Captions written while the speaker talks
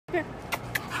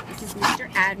This is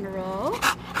Mr. Admiral.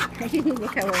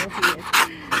 Look how old he is.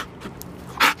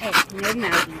 Oh, no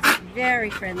Mounties. Very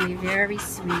friendly, very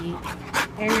sweet,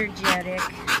 energetic.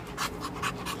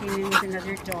 Came in with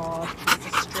another dog. It's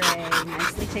a stray,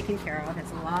 nicely taken care of.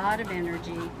 Has a lot of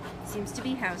energy. Seems to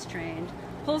be house trained.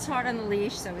 Pulls hard on the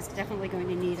leash, so it's definitely going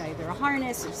to need either a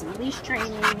harness or some leash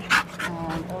training.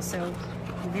 Also,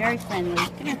 very friendly.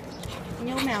 Come here.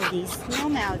 No Mounties. No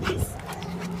Mounties.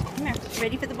 Come here.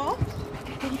 Ready for the ball?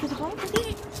 Ready for the ball? Come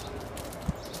here.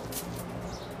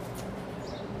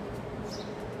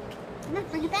 Come on,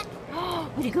 bring it back. Oh,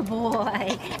 what a good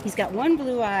boy. He's got one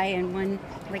blue eye and one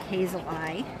like hazel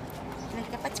eye.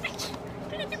 Like a butt scratch.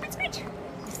 Like a butt scratch.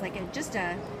 He's like just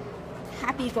a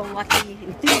happy-go-lucky,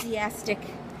 enthusiastic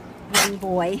young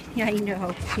boy. Yeah, I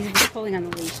know. He's just pulling on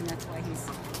the leash, and that's why he's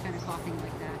kind of coughing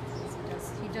like that.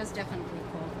 So he does definitely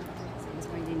pull. So he's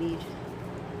going to need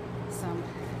some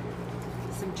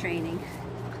training.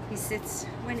 He sits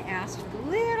when asked with a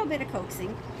little bit of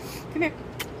coaxing. Come here.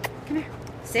 Come here.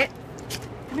 Sit.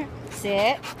 Come here.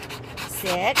 Sit.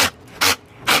 Sit.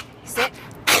 Sit.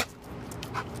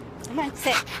 Come on,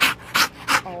 sit.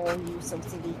 Oh, you're so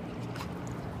silly.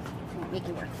 I won't make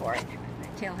you work for it.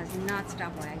 That tail has not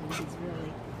stopped wagging. He's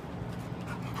really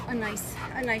a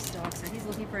nice dog. So he's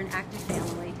looking for an active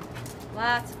family.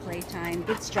 Lots of playtime,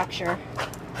 good structure.